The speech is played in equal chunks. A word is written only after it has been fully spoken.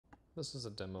This is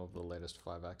a demo of the latest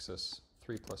 5-axis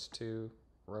 3+2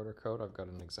 rotor code. I've got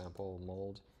an example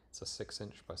mold. It's a 6"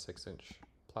 by 6"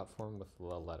 platform with the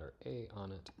letter A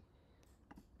on it.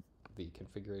 The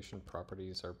configuration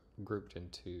properties are grouped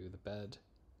into the bed,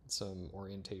 some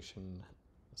orientation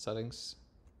settings.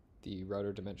 The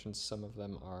router dimensions, some of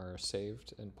them are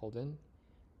saved and pulled in,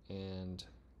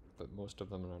 but most of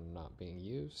them are not being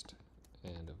used.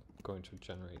 And I'm going to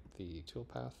generate the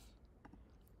toolpath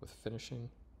with finishing.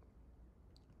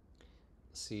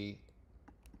 C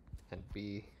and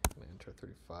B, I'm going to enter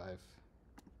 35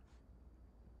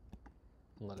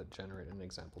 and let it generate an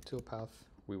example toolpath.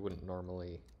 We wouldn't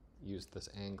normally use this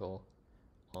angle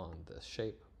on this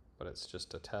shape, but it's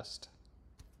just a test.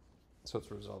 So it's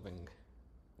resolving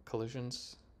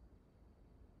collisions.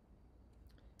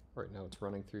 Right now it's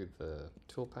running through the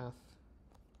toolpath.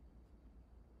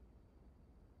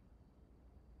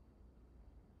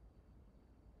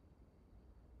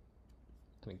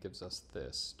 And it gives us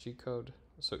this G-code.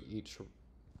 So each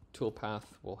toolpath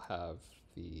will have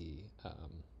the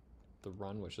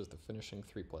run, which is the finishing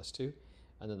 3+2,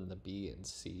 and then the B and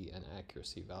C and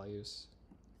accuracy values.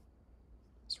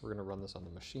 So we're going to run this on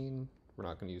the machine. We're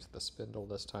not going to use the spindle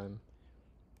this time.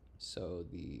 So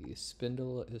the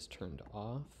spindle is turned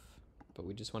off, but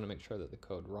we just want to make sure that the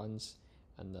code runs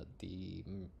and that the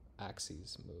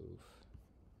axes move.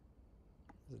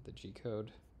 This is the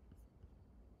G-code.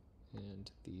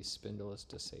 And the spindle is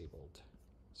disabled.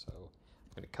 So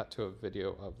I'm going to cut to a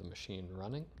video of the machine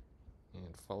running and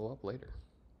follow up later.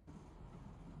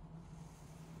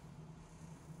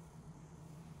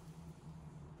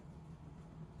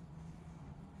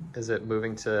 Is it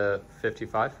moving to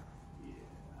 55?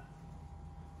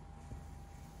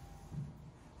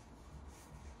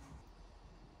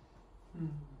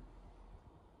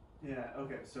 Yeah,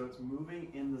 okay, so it's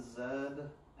moving in the Z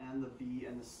and the B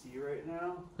and the C right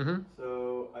now. Mm-hmm.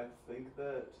 So I think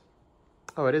that...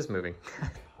 Oh, it is moving.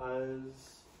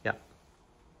 Because... Yeah.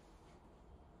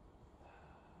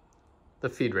 The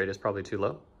feed rate is probably too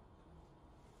low.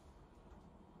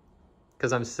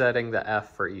 Because I'm setting the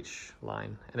F for each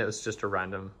line, and it was just a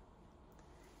random...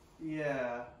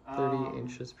 Yeah. 30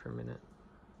 inches per minute.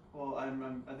 Well, I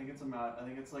think it's I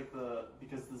think it's like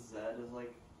because the Z is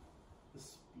like, the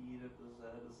speed of the Z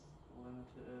is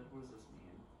limited. What does this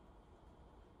mean?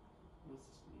 What does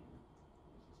this mean?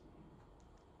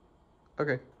 What does this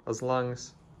mean? Okay, as long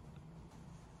as...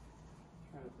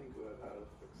 I'm trying to think about how to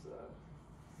fix that.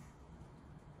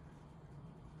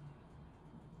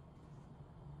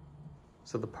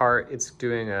 So the part, it's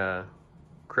doing a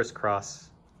crisscross.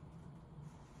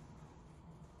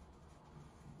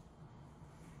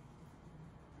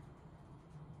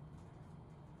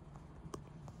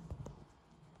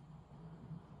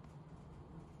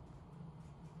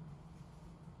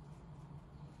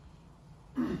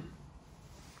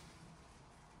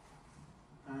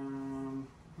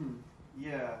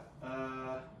 Yeah,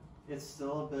 it's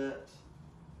still a bit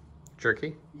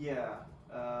Jerky? Yeah.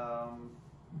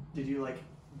 Did you like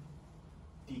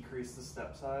decrease the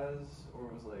step size, or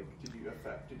was like did you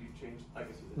change? I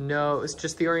guess you didn't. No, it's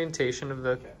just the orientation of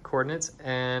the coordinates,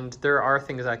 and there are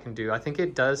things I can do. I think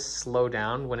it does slow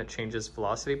down when it changes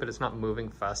velocity, but it's not moving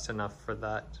fast enough for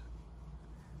that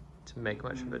to make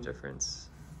much of a difference.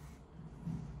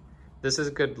 This is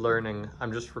good learning.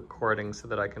 I'm just recording so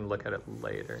that I can look at it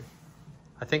later.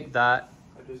 I think that...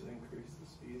 I just increased the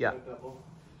speed by double.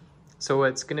 So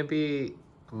it's going to be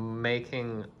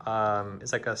making,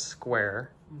 it's like a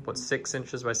square, but 6"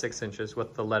 by 6"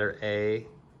 with the letter A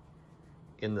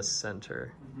in the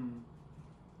center.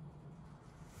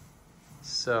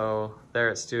 So there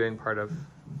it's doing part of...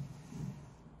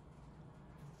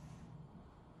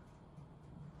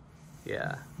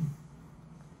 Yeah.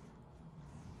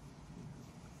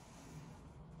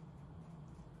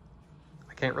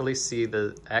 I can't really see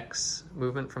the X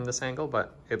movement from this angle,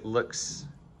 but it looks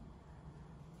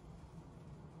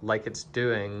like it's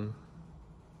doing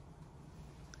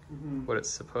what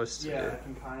it's supposed to do. Yeah, I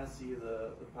can kind of see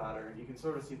the pattern. You can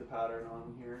sort of see the pattern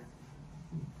on here.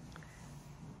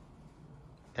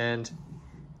 And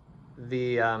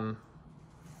the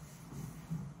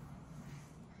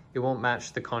it won't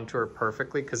match the contour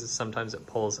perfectly because sometimes it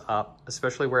pulls up,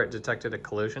 especially where it detected a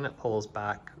collision, it pulls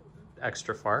back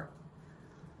extra far.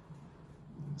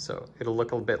 So it'll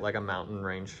look a bit like a mountain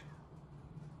range.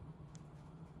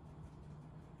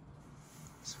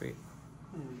 Sweet.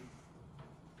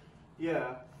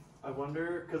 Yeah, I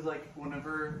wonder, cause like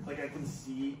whenever, like I can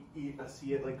see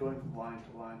it like going from line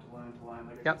to line to line to line,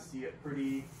 like I can see it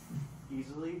pretty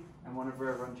easily. And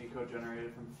whenever I run G-code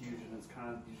generated from Fusion, it's kind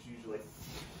of usually like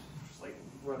like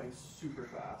running super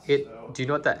fast. Do So you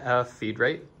know what the feed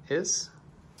rate is?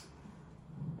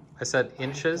 I said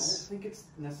inches. I don't think it's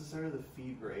necessarily the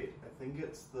feed rate. I think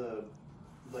it's the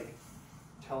like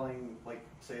telling, like,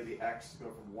 say the X to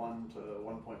go from 1 to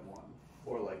 1.1,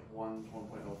 or like 1 to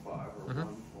 1.05, or 1 to 1.01.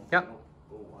 Yep.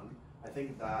 I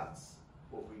think that's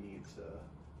what we need to.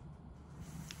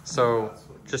 So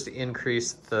just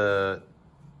increase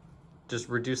just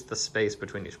reduce the space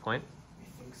between each point.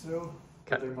 I think so.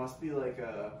 But there must be like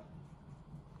a.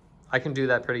 I can do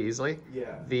that pretty easily.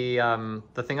 Yeah.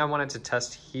 The thing I wanted to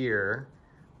test here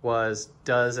was,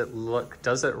 does it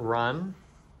run?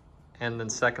 And then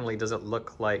secondly, does it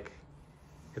look like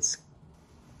it's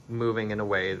moving in a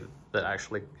way that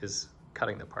actually is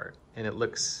cutting the part? And it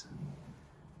looks...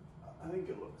 I think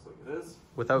it looks like it is.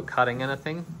 Without cutting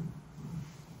anything?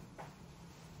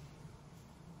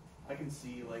 I can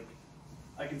see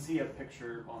a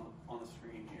picture on the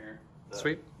screen here.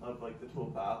 Sweet. Of like the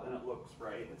tool path, and it looks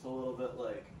right. It's a little bit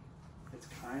like, it's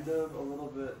kind of a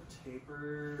little bit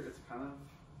taper. It's kind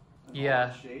of an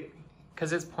odd shape.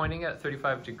 Because it's pointing at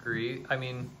 35 degree. I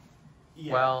mean,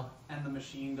 yeah. Well, and the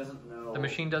machine doesn't know. The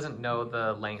machine doesn't know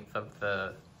the length of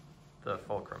the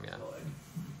fulcrum yet. So like,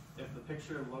 if the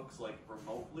picture looks like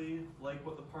remotely like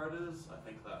what the part is, I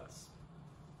think that's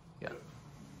good.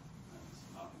 It's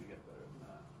not going to get better than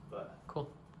that. But cool.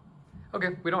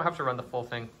 Okay, we don't have to run the full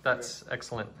thing. That's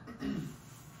excellent.